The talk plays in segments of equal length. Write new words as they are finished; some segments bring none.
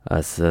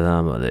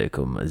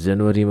Assalamualaikum.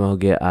 Januari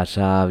mahuge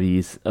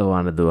ashavis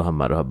wanadu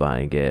hamaru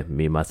habainge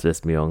mi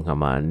masres miong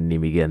hama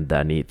nimigen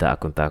dani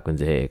takun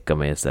jehey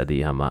kamei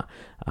sadi hama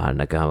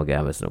annaka hama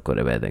games no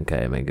kore beden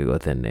kayemenge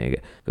gotennege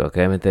go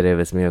kayementere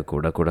ves mi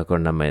kuda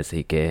konna mes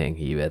hike hen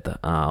hiweta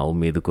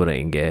umidu kore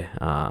inge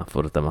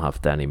furtama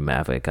haftani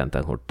mafe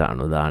kantan hutta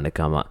anudane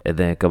kama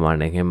eden kama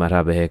nen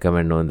mara behe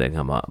kamen non den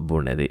hama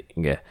bunedi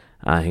inge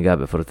hinga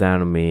be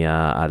furtanu mi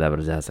ada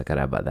berjasa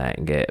kara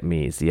badainge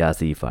mi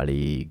siyasi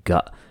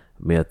faliga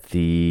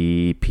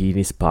මෙති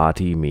phoenix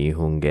party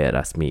මීහුන්ගේ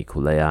රස්මී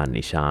කුලයා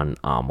Nishan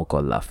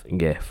ආමුකොල්ලෆ්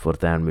ඉගේ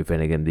ෆොර්තෑන් මි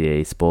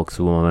පෙනගෙන්දියේ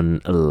ස්පෝක්ස්වුමන්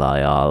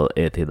ලයාල්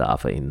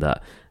ඒතිදාාෆ ඉන්ද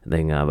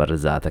දෙං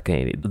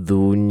වරජාතකයිනි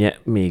දූ්ඥ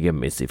මීගෙ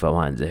මිසි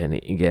ෆවාන්ජහෙනි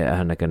ඉගේ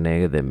අහනක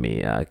නේග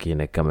දෙමී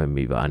කියනෙක්කම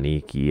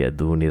මිවානී කිය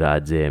දූනි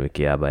රාජ්‍යයම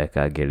කියා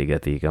බයකා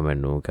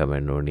ගෙලිගතීකමෙන්නූ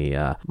කමෙන්නූනිය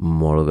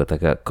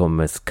මොළගතක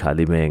කොම්මෙස්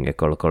කලිමෙන්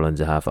එකොළකොළොන්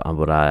ජහාාව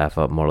අඹුරායෆ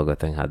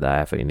මොළගතෙන්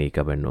හදායෆ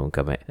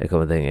ඉනීකමෙන්නූකම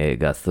එකමදෙන් ඒ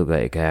ගස්තුක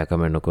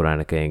එකයකමෙන්නු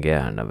කුරාණකයන්ගේ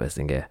අන්න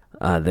වෙසිගේ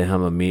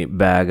දෙහම මි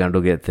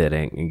බෑගඩුගේ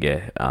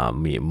තෙරෙන්ගේ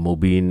මි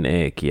මුබීන්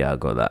ඒ කියා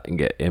ගොද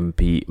ඉගේ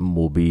MP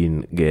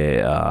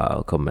මුබීන්ගේ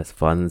commerce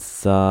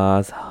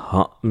ෆන්සාස්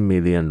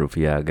million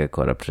රුපියාගේ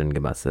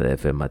කොරප්ෂන්ගේ මස්සද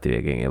එෆෙ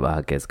මතිවගෙන්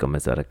ඒවා කෙස්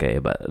කොමසරක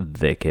ඒබ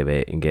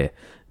දෙකෙවේ ඉගේ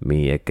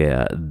මී එක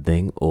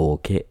දෙන්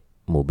ඕකේ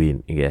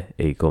මුබීන් ඉගේ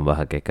ඒකොම්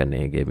වහක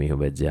කනේගේ මිහු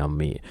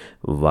වෙජ්ජම්මී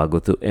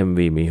වගුතු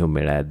MV මිහු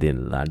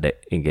මෙලෑදින් ලඩ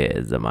ඉගේ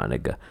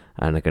ජමානක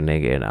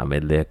අනකනේගේ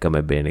අමෙල්ලයක්කම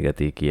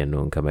බේනිගති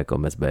කියනුන් කම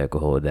කොමස් බයක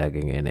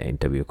හෝදෑගෙන් එන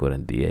ඉන්ටවිය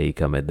කොරන්දී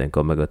ඒකමෙදැන්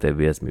කොම ගොත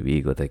වියස්මි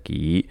වී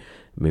ගොතකී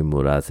මි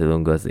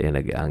මුරාසිලුන් ගොස්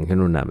එනගේ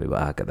අංහෙනු නමි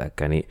වාහක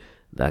දක්කනි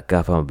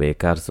දක්කාපම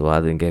බේකාර්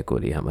සවාදුන්ගේ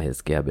කුරී හම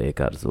හෙස්කයා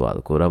බේකාර්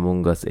සවාල්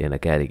කුරමුන් ගොස් එන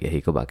කෑරිගේ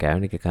හික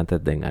බකෑවනික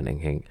කන්තත් දෙන්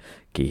අනෙන්හෙන්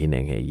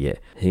කිහිනෙන් හෙයිය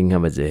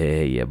හිංහම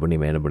ජෙහෙය බුණි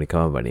මේන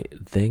බුණිකම වනි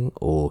දෙන්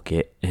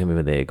ඕකේ එහෙම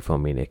දේක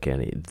ෆොමින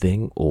කියනි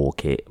දෙන්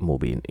ඕකේ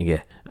මුබීන්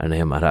ඉගේ අනහ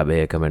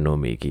මරබේකම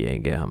නොමී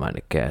කියන්ගේ හමන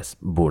කෑස්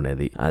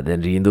බුණෙදී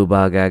අදෙන් රීන්දු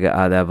භාගෑගේ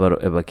ආදාවරු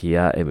එබ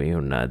කියා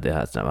එමිහුන්න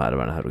දෙහස්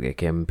නවාරවන හරුගේ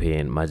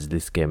කෙම්පේන්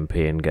මජ්ලිස්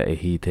කෙම්පේන්ග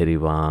එහි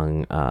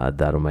තෙරිවාං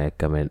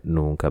ධර්මයක්කමෙන්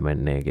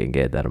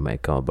නූකමෙන්නේගෙන්ගේ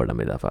ධර්මයක්කම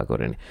බොඩමි දෆා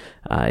කොරනි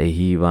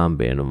එහිවාම්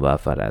බේනුම්වා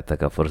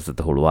ෆරඇතක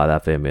ෆොරසත හුළුවාදා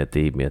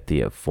ෆේමයති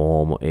මෙතිය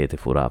ෆෝම ඒති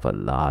ෆුරාෆ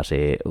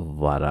ලාශේ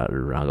වර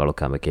රංගලු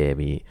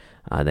කමකේමී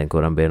ආදැන්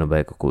කොරම් බේනු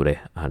බයක කුරේ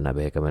අන්න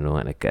බේකමනු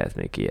අන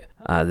කෑස්නේ කිය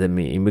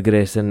ආදමි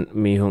ඉමිග්‍රේෂන්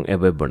මීහුන්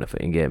එබෙබ්බොනෆ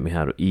ඉගේ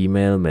මිහාරු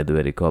ඊමේල්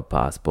මෙදුවරිකෝ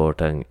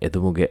පාස්පෝර්ටන්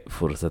එතුමුගේ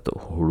ෆුරසතු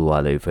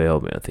හුළුවාලයි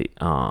ෆයෝමයති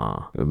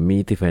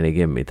මීති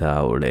ෆැනිගෙන්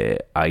මිතාවුලේ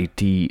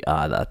IT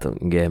ආදාතුන්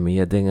ගේ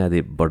මියදෙන්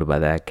අදි බොඩු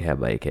බදෑක්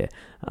හැබයිකේ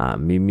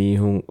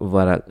මිමීහුන්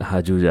වර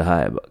හජු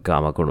ජහය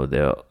ගාමකුණු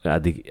දෙයෝ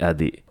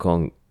අදි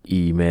කොන්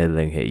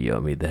ඊමේල්ෙන් හෙයෝ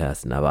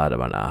මිදහස් නවාර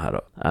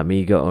වනාහරෝ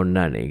අමීග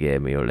ඔන්නනගේ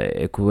මියුලේ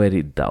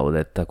එකුවරි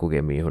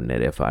දවදත්තකුගේ මිහුන්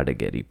නෙරේ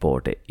ෆාඩගේ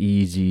report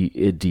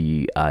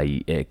EGDIA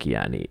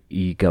කියනි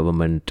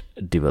E-Government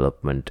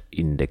Development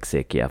Index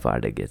කියා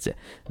ෆාඩගෙච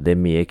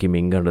දෙමි ඒකි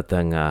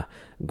මිංගඩුතන්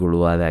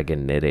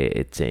ගුළුවාදෑගෙන් නෙරේ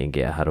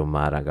එච්චයින්ගේ හරු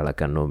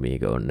මාරගලකන්නෝ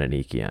මීග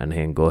ඔන්නනී කියන්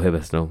හෙන්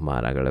ගෝහෙවෙස්නු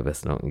මාරගල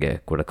වෙස්නුන්ගේ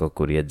කුඩකො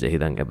කුරිය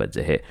ජෙහිදන් එබ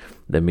ජෙහෙ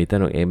ද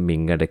මිතනු එම්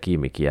මිංගඩ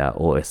කීමි කියා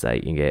OSI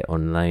ඉගේ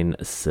ඔන්ලයින්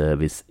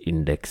සර්විස්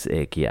ඉන්ඩෙක්ස්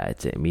ඒ කියා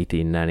එච්චේ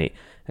මීති ඉන්නනි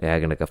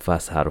ඇගනක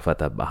ෆස්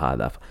හරුෆත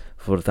බහාදාፍ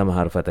ෆුර්තම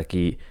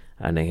හරුෆතකී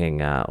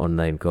අනෙහෙන්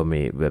ඔන්ලයින්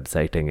කොමි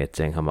වෙබ්සයිටෙන්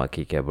එච්චෙන්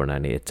හමකී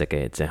කැබුණනි එච්චක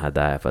එච්චෙන්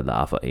හදායෆ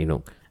දාෆ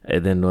ඉනුම්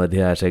එදෙන්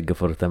නොධ්‍යාශෙක්ග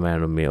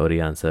ෆොර්තමෑනු මේ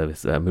ඔරියන්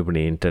සර්විස්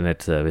මිපුණි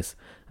ඉන්ටර්නෙට් සර්විස්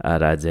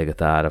රාජ්‍යක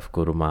තාරෆ්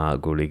කුරුමා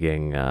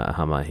ගුලිගෙන්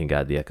හම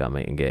හිඟාදියකම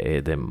ඉගේ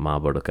ඒදෙන් මා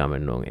බොඩු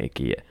කමෙන්නුන් ඒ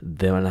කිය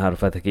දෙවන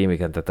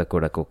හරුෆතකීමිකන් තත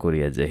කොඩ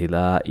කොකුරිය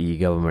ජෙහිලා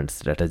E-Government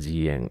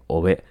ස්ට්‍රටජීයෙන්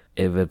ඔවේ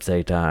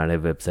වෙබ්සයිට අන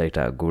වෙබ්සයිට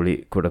ගුලි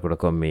කුඩකුඩ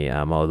කොම්මී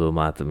මවදූ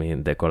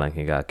මාතුමිහින් දෙකොළන්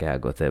හිඟා කෑ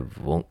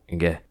ගොතෙවුන්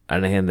ඉගේ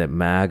අනහෙන්ද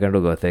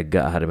මෑගඩු ගොතෙක්ග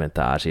අහරමෙන්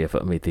තාශයප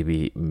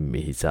මිතිබී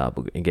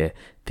මිහිසාපු ඉගේ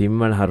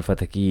තිම්මන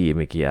හරුෆතකී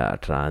එමි කියා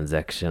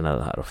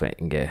ට්‍රන්සක්ෂනල්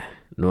හරුෆෙන්ගේ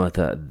නුවත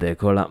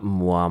දෙකොළ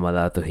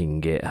මුවාමලාතු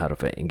හින්ගේ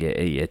හරුෆෙන්ගේ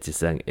ඒ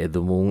එච්චිසන්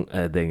එදුමුන්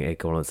දෙන්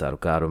එකොළුන්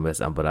සරුකාරුම්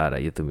වෙස් අම්පරාර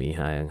යුතු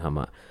මීහායන් හම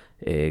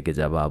ඒගේ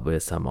ජබාබය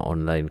සම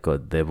ඔන්ලයින්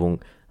කොත් දෙවුන්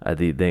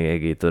අදි දෙන්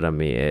ඒගේ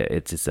තුරම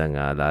එච්චිසන්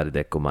ලාරි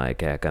දෙක්කුමා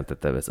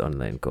එකෑකන්තත වෙස්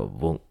ඔන්ලයින්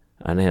කොව්වුන්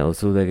අනේ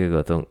ඔසූදගේ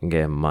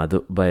ගොතුන්ගේ මදු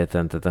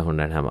බයතන්තත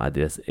හුන්නන් හම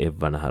අදිවස්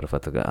එව්වන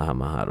හරුෆතුක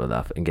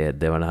අහමහරුදාፍ ඉගේ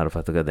දෙවන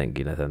හරුෆතුක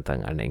දැන්ගින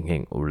තන්තන්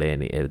අනෙන්හෙන්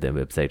උලේනි එවදෙන්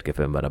වෙබ්සයිට්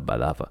කෙෆෙන් වර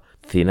බදාප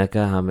තිනක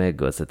හමේ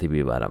ගොස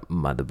තිබී වර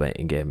මදුබයි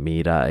ඉගේ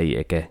මීරා අයි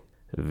එක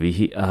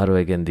විහි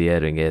අහරුවගෙන්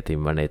දියරුන්ගේ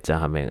තිම්මන එච්චා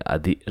හමෙන්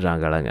අදි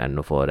රංගලන්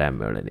අන්නු ෆෝරෑම්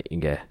වලනි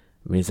ඉගේ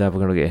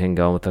මිසාපකනුගේ එහෙන්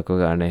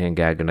ගවමුතකොග අනෙහෙන්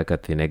ගෑගනක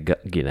තිනෙක්ග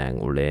ගිනෑන්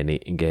උලේනි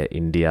ඉගේ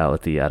ඉන්ඩියා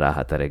ඔති අරා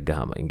හතරෙක්ග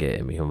හම ඉගේ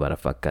මිහුම්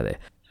වරෆක්කදේ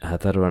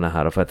හතරවන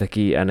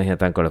හරෆතකී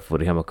අනහෙතන් කොළ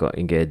ෆුරිහමක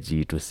ඉගේ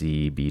G2C,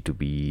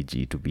 B2B,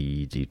 G2B,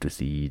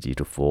 G2C,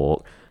 G2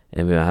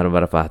 එම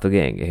හරවර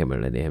පාතුගේ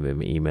එහෙමලන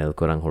එහෙම ඊමේල්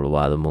කොරන්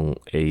හොළුවාදමුන්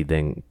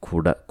එයිදැන්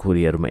කුඩ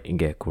කුරියරුම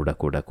ඉගේ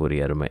කුඩ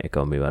කුරියරුම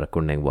එකවමි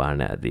වරකුන්නෙන්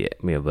වාන අදිය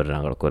මේ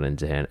වරනගල කොරෙන්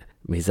ජහන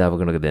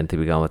මිසාපකනක දැන්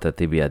තිබි ගමත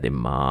තිබිය අද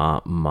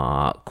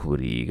මා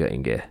කුරීග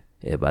ඉගේ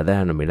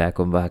badanu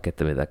milakum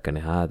bahakette dakkane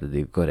haada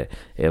digkore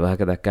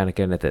bahaka dakkane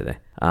kennetede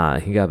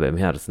hingabe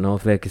mihar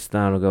snowflake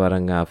istanuga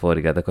waranga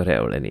fori gada kore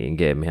uleni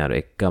inge mihar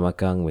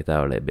ekkamakang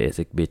mitawle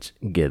basic beach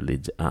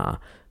gelij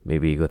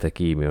maybe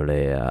gotaki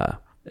miulhey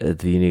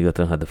dini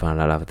gotan hada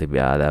fanalafati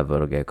biada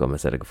borge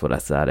komisarga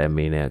furasare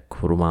mine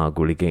kuruma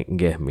gulige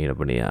mine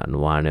bunia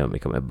nuane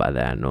mikame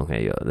badanu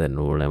heyo de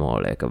nule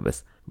mole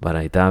kabes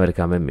bara hita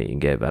amerika me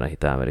minge bara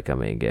hita amerika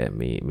me inge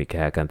mi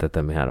kaya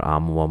kantata mihar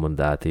amu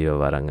mundatiyo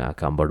waranga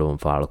kambadum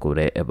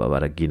falkure eba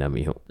waragina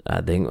mihu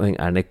den oin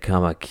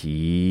anekkama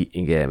ki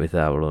inge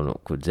mitawlunu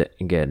kuje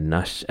inge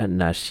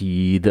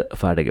nashid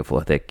fadege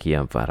fotek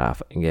kiam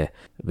faraf inge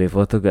be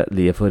fotoga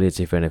liefori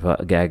chifene fa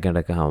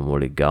gaganda ka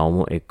hamuli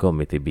gaumu ekko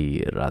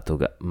mitibi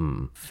ratuga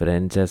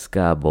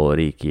Francesca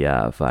bori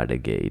kia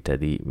fadege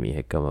itadi mi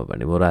hekkama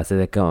bani murase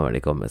dekkama bani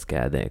kommes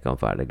kade ekam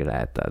fadege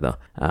laetta do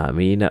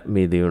mina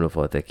mi diunu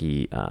foteki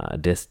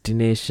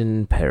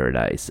destination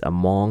paradise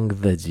among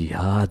the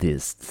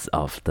jihadists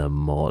of the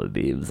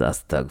Maldives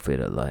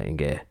astagfirullah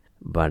inge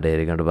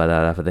banderigandu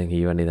badalafaden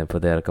hiwani den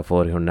poderka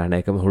fori hunnane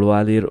ekam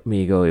hulwaliru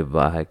migo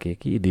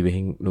ibwahakeki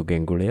divehin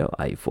nugenguleyo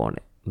iPhone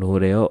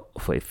nuhureo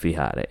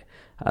fihare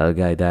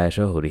algai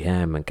daisho huri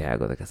hamman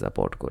kaagodaka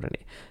support kurani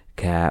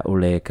ka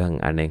ulekan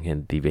anen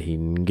hen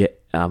divehinge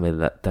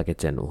amela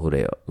takechen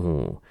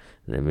nuhureo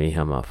mi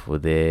hama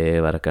fude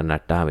waraka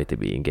natta miti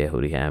binge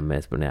huri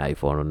hammes pune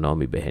iPhone no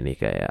mi beheni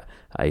kaya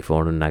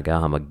iPhone naga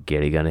hama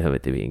geligane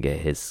hamiti binge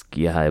hes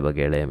kiya haiba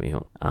gele mi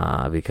hon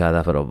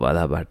vikada for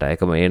obada bata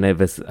ekama ene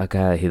bes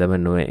aka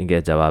hidamen no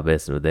inge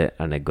jawabes nude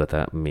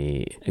anegota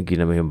mi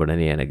gina mi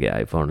humbonani enege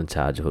iPhone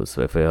charge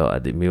huswe feo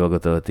adi mi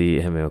wagototi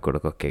heme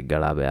kodoko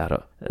keggala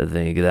bearo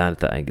den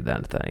igdanta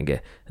inge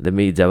de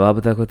mi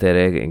jawabata ko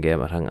tere inge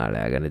marang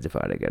alaga ne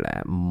jafade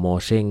gela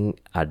mosheng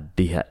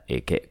addiha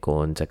eke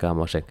konchaka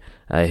mosheng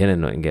hene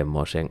no inge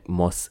mosheng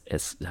mos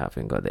es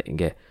having got the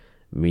inge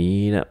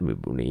Mina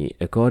Mibuni.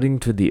 According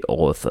to the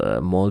author,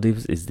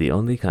 Maldives is the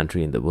only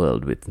country in the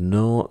world with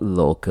no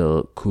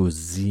local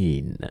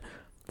cuisine.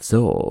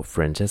 So,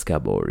 Francesca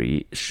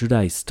Bori, should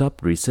I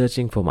stop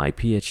researching for my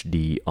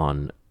PhD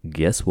on,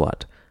 guess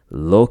what?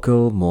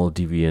 Local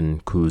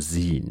Maldivian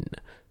cuisine.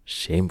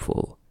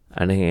 Shameful.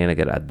 Aning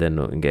enagar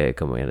addennu inge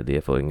kamo ena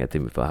defo inge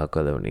timi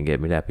fahakoda inge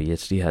mila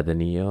PhD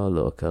hadaniyo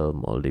local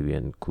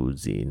Maldivian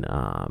cuisine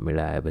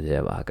mila ebaje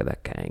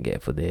wahakadakka inge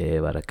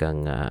fude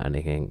warakan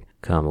anegen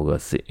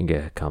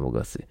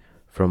kamugossi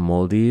from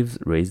Maldives,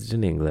 raised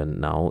in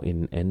England, now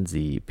in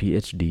NZ,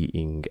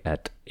 PhD-ing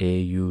at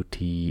AUT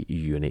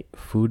Uni,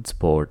 Food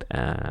Sport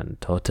and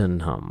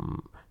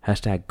Tottenham.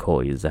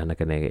 #cois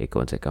hanakanege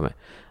ikonsekame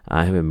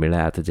ahme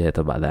mila atu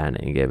jeto badane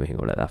inge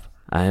mihingulaf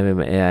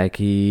ahme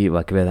eaki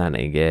wakibedane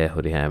inge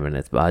huri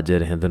hamenes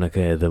bajer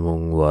hendunaka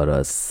edamun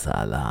wara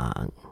salang